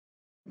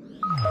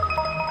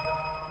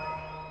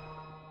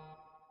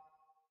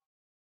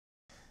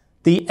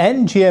The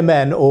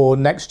NGMN, or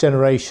Next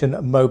Generation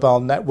Mobile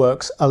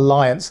Networks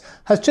Alliance,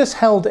 has just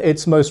held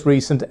its most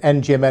recent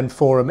NGMN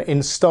Forum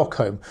in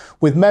Stockholm,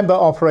 with member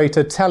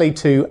operator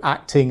Tele2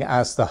 acting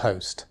as the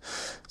host.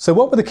 So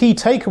what were the key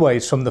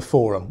takeaways from the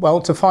forum? Well,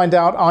 to find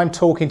out, I'm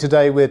talking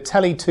today with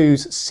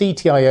Tele2's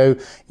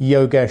CTIO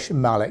Yogesh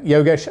Malik.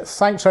 Yogesh,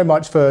 thanks very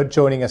much for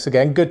joining us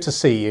again. Good to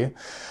see you.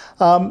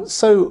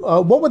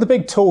 What were the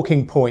big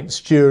talking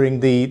points during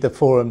the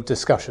forum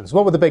discussions?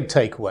 What were the big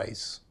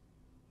takeaways?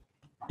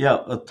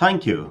 Yeah,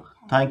 thank you.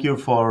 Thank you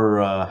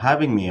for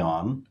having me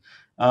on.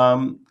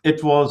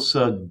 It was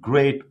a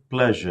great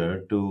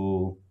pleasure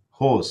to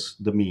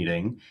host the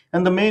meeting.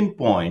 And the main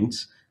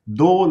points,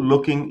 though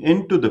looking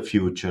into the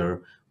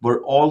future,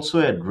 were also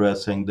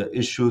addressing the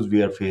issues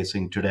we are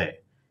facing today.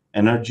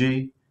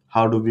 Energy,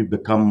 how do we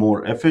become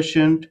more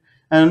efficient?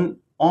 And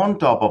on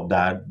top of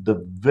that, the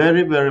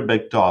very, very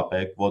big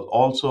topic was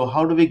also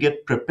how do we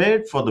get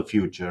prepared for the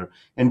future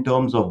in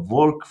terms of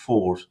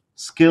workforce,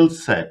 skill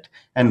set,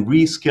 and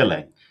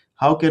reskilling.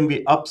 How can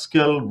we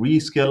upskill,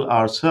 reskill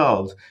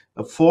ourselves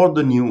for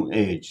the new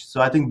age?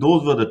 So I think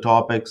those were the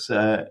topics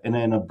in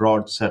a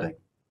broad setting.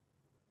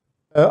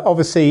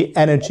 Obviously,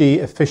 energy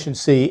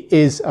efficiency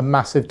is a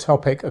massive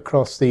topic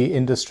across the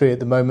industry at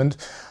the moment.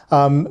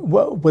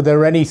 Were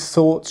there any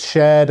thoughts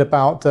shared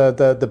about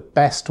the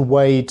best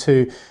way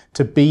to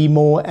be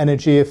more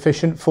energy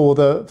efficient for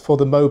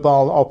the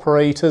mobile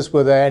operators?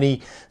 Were there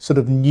any sort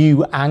of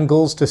new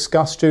angles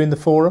discussed during the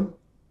forum?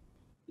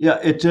 Yeah,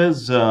 it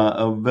is.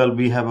 Well,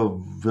 we have a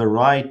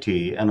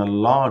variety and a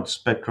large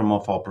spectrum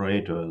of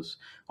operators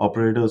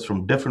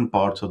from different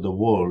parts of the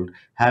world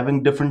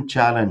having different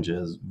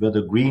challenges,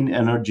 whether green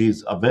energy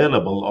is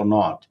available or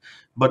not.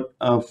 But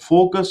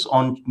focus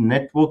on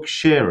network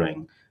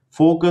sharing,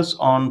 focus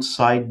on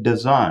site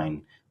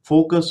design,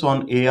 focus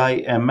on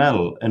AI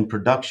ML in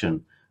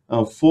production,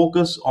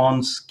 focus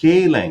on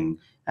scaling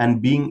and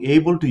being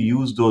able to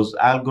use those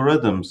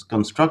algorithms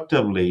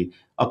constructively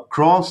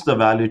across the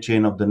value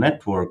chain of the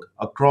network,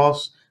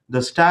 across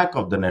the stack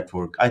of the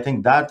network. I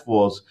think that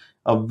was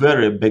a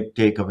very big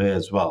takeaway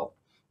as well.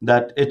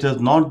 That it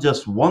is not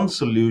just one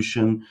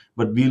solution,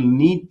 but we'll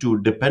need to,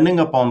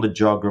 depending upon the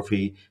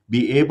geography,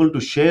 be able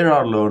to share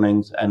our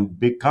learnings and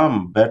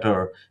become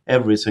better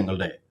every single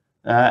day.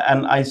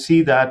 And I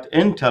see that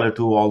in Tele2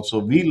 also,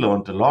 we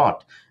learned a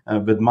lot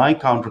with my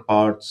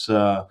counterparts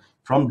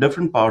from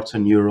different parts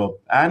in Europe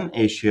and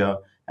Asia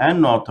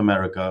and North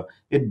America.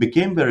 It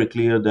became very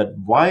clear that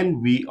while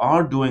we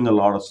are doing a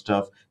lot of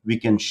stuff, we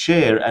can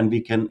share and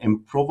we can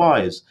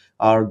improvise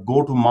our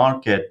go to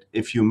market,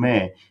 if you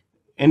may,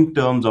 in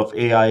terms of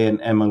AI and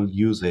ML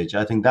usage.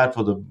 I think that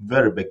was a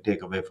very big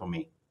takeaway for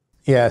me.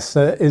 Yes,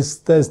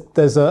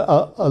 there's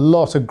a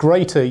lot of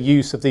greater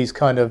use of these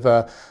kind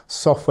of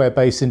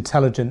software-based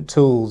intelligent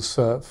tools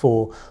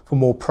for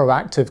more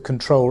proactive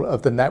control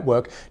of the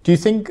network. Do you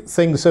think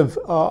things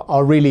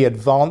are really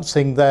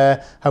advancing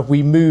there? Have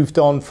we moved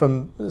on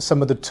from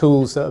some of the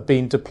tools that have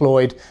been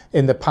deployed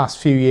in the past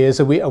few years?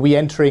 Are we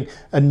entering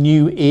a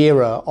new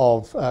era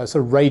of sort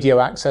of radio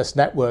access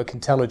network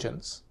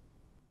intelligence?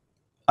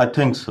 I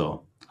think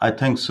so. I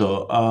think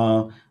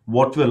so.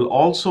 What will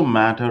also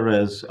matter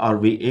is, are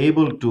we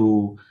able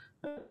to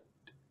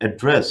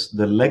address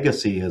the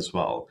legacy as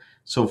well?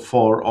 So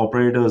for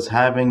operators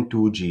having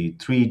 2G,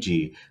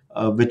 3G,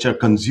 which are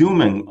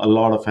consuming a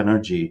lot of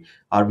energy,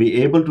 are we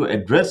able to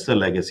address the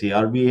legacy?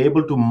 Are we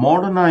able to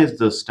modernize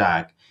the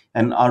stack?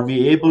 And are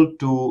we able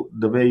to,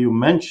 the way you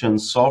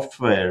mentioned,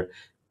 software,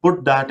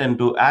 put that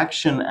into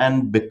action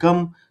and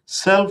become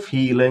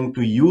self-healing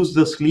to use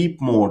the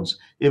sleep modes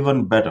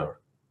even better?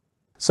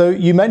 So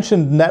you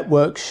mentioned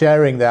network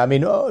sharing there. I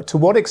mean, to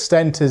what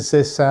extent is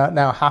this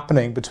now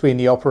happening between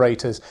the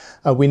operators?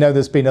 We know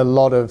there's been a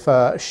lot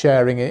of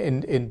sharing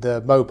in the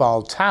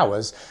mobile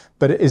towers,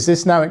 but is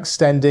this now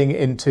extending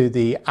into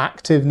the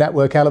active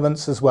network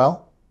elements as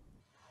well?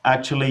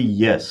 Actually,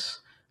 yes.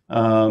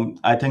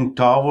 I think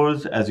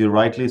towers, as you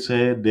rightly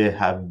say, they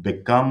have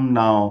become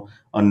now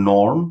a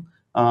norm.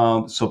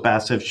 So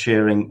passive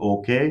sharing,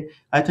 okay.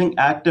 I think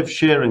active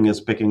sharing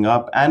is picking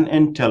up, and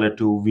in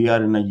Tele2, we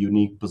are in a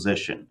unique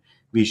position.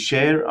 We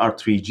share our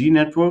 3G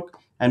network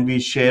and we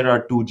share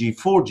our 2G,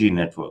 4G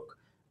network.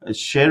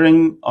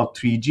 Sharing of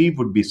 3G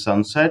would be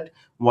sunset,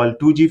 while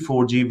 2G,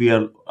 4G, we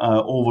are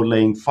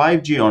overlaying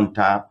 5G on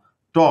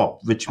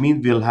top, which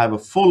means we'll have a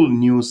full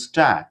new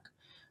stack.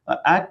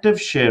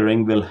 Active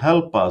sharing will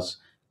help us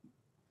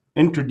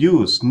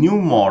introduce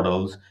new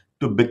models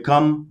to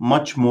become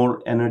much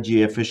more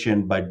energy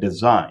efficient by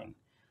design.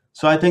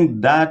 So I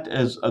think that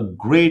is a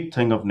great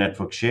thing of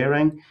network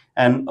sharing.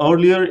 And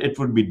earlier it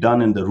would be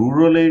done in the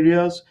rural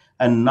areas.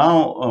 And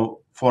now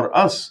for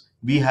us,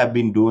 we have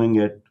been doing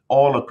it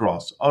all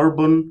across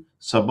urban,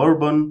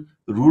 suburban,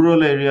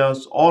 rural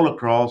areas, all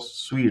across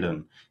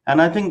Sweden.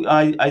 And I think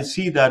I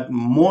see that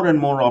more and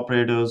more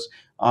operators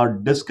are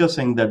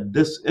discussing that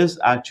this is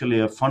actually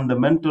a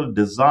fundamental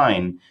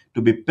design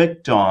to be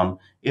picked on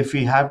if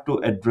we have to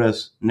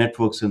address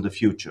networks in the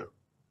future.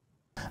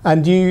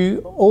 And you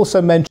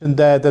also mentioned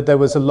there that there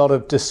was a lot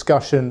of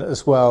discussion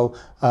as well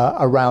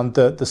around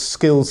the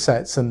skill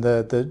sets and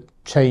the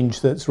change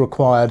that's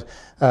required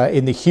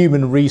in the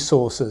human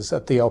resources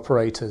at the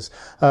operators.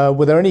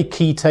 Were there any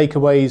key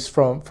takeaways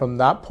from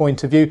that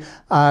point of view?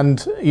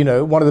 And, you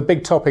know, one of the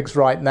big topics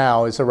right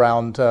now is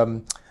around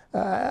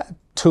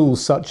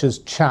tools such as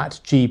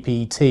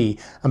ChatGPT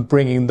and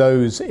bringing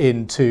those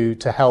in to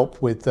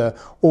help with the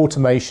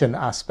automation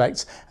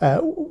aspects.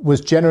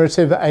 Was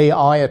generative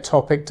AI a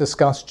topic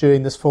discussed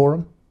during this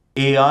forum?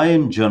 AI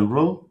in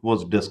general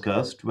was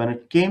discussed. When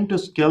it came to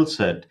skill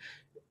set,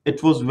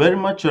 it was very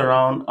much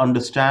around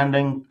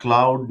understanding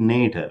cloud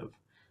native.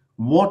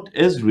 What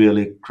is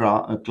really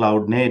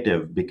cloud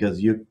native?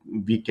 Because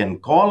we can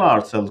call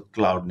ourselves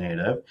cloud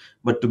native,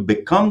 but to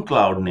become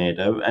cloud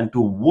native and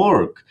to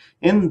work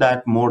in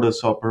that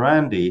modus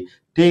operandi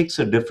takes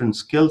a different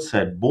skill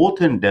set,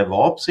 both in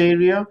DevOps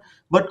area,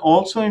 but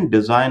also in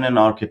design and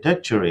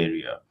architecture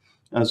area.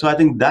 So I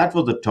think that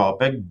was the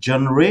topic.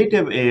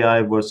 Generative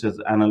AI versus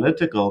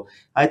analytical.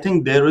 I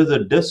think there is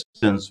a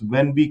distance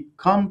when we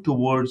come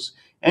towards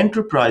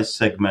enterprise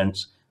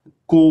segments.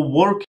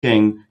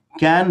 Co-working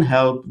can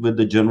help with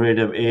the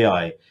generative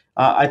AI.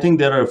 I think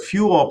there are a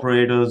few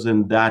operators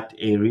in that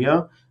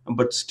area,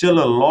 but still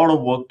a lot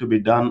of work to be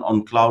done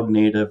on cloud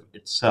native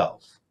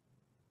itself.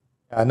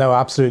 No,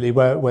 absolutely.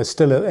 We're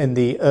still in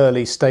the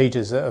early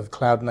stages of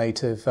cloud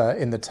native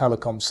in the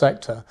telecom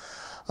sector.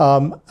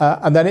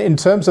 And then in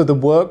terms of the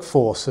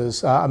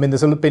workforces, I mean,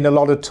 there's been a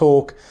lot of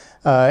talk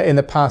in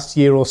the past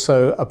year or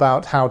so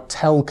about how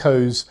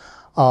telcos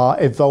are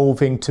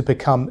evolving to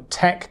become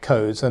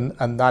techcos,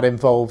 and that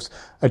involves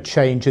a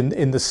change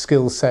in the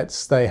skill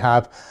sets they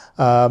have.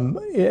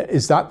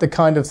 Is that the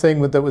kind of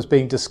thing that was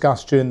being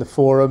discussed during the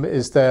forum?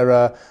 Is there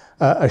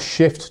a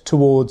shift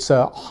towards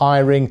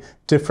hiring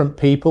different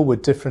people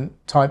with different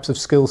types of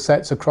skill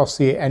sets across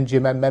the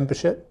NGMN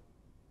membership?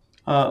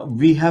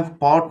 We have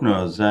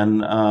partners,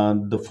 and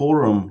the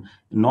forum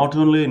not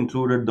only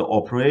included the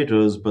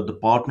operators, but the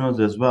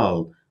partners as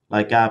well,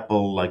 like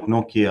Apple, like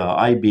Nokia,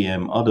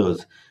 IBM,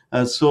 others.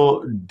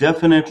 So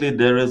definitely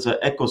there is an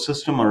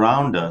ecosystem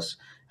around us.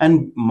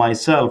 And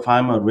myself,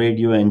 I'm a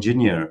radio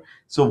engineer.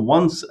 So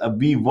once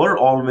we were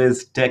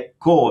always tech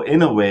co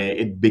in a way,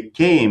 it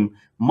became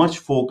much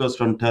focused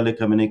on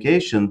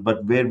telecommunications.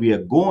 But where we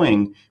are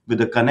going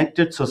with a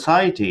connected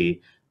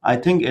society, I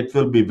think it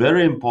will be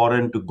very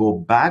important to go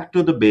back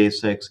to the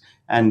basics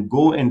and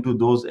go into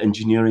those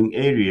engineering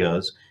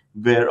areas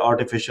where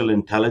artificial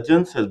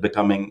intelligence is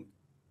becoming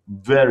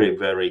very,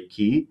 very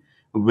key,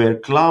 where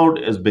cloud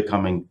is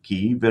becoming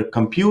key, where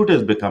compute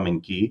is becoming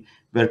key,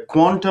 where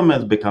quantum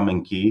is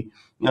becoming key.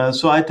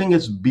 So I think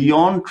it's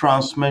beyond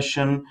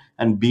transmission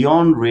and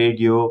beyond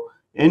radio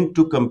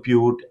into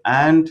compute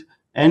and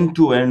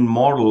end-to-end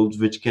models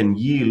which can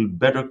yield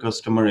better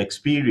customer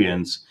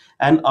experience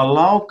and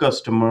allow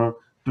customer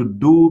to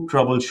do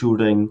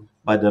troubleshooting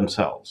by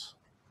themselves.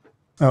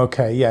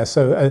 Okay, yeah.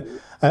 So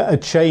a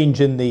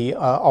change in the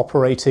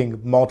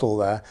operating model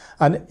there.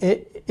 And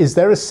is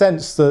there a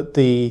sense that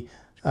the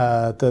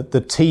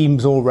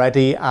teams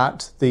already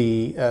at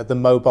the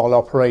mobile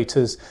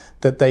operators,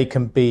 that they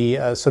can be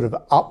sort of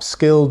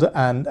upskilled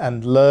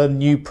and learn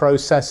new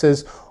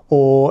processes,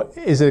 or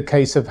is it a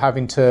case of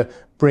having to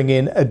bring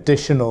in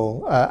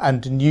additional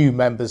and new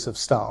members of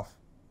staff?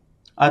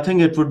 I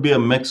think it would be a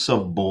mix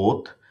of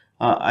both.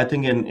 I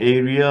think in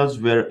areas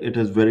where it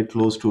is very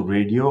close to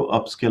radio,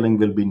 upskilling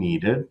will be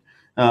needed.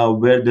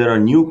 Where there are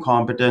new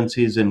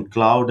competencies in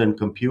cloud and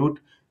compute,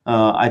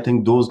 I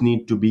think those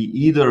need to be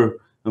either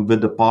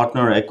with the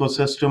partner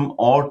ecosystem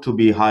or to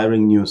be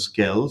hiring new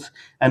skills.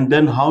 And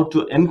then how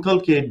to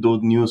inculcate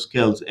those new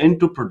skills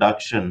into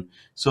production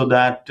so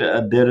that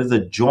there is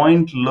a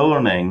joint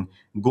learning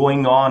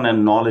going on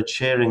and knowledge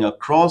sharing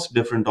across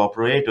different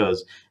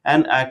operators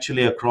and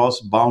actually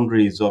across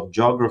boundaries of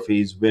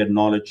geographies where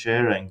knowledge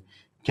sharing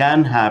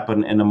can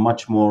happen in a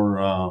much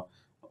more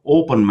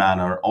open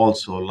manner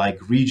also,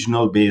 like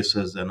regional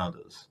bases and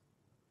others.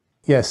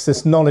 Yes,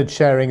 this knowledge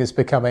sharing is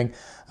becoming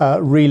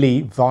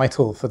really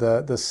vital for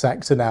the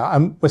sector now,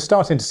 and we're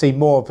starting to see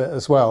more of it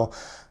as well.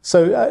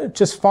 So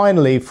just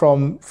finally,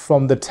 from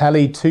the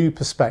Tele2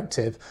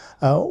 perspective,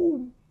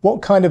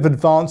 what kind of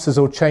advances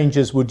or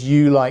changes would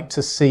you like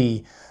to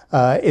see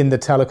in the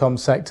telecom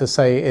sector,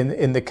 say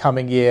in the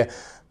coming year,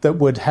 that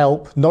would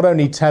help not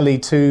only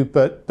Tele2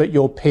 but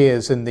your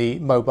peers in the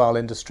mobile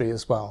industry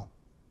as well?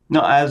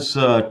 Now, as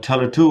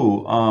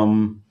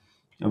Tele2,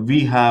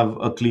 we have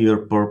a clear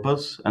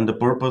purpose, and the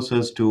purpose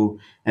is to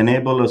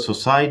enable a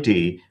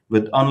society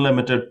with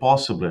unlimited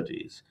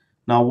possibilities.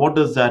 Now, what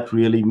does that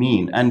really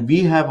mean? And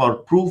we have our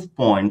proof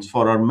points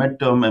for our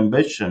midterm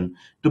ambition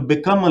to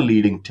become a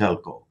leading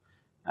telco.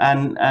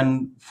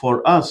 And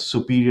for us,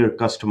 superior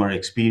customer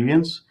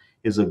experience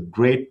is a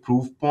great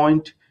proof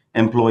point.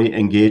 Employee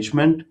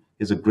engagement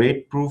is a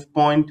great proof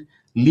point.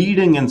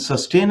 Leading in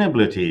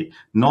sustainability,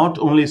 not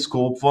only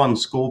scope 1,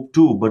 scope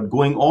 2, but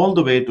going all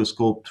the way to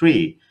scope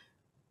 3,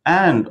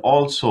 and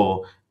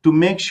also to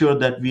make sure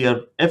that we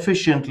are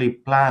efficiently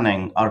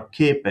planning our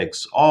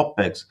capex,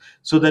 opex,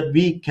 so that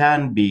we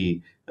can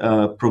be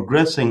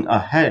progressing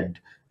ahead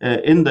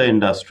in the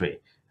industry.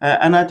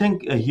 And I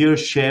think here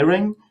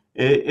sharing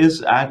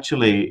is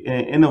actually,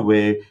 in a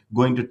way,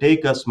 going to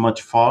take us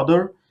much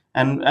farther.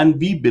 And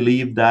we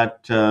believe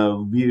that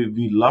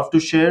we love to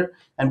share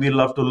and we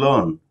love to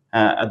learn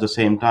at the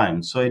same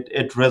time. So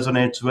it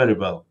resonates very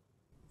well.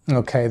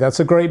 Okay, that's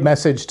a great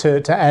message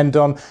to end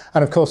on.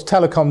 And of course,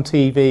 Telecom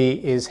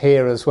TV is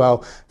here as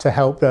well to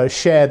help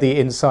share the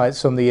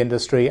insights from the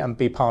industry and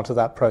be part of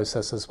that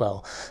process as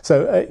well.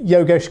 So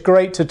Yogesh,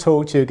 great to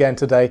talk to you again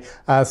today.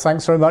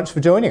 Thanks very much for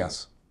joining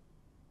us.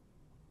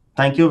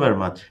 Thank you very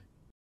much.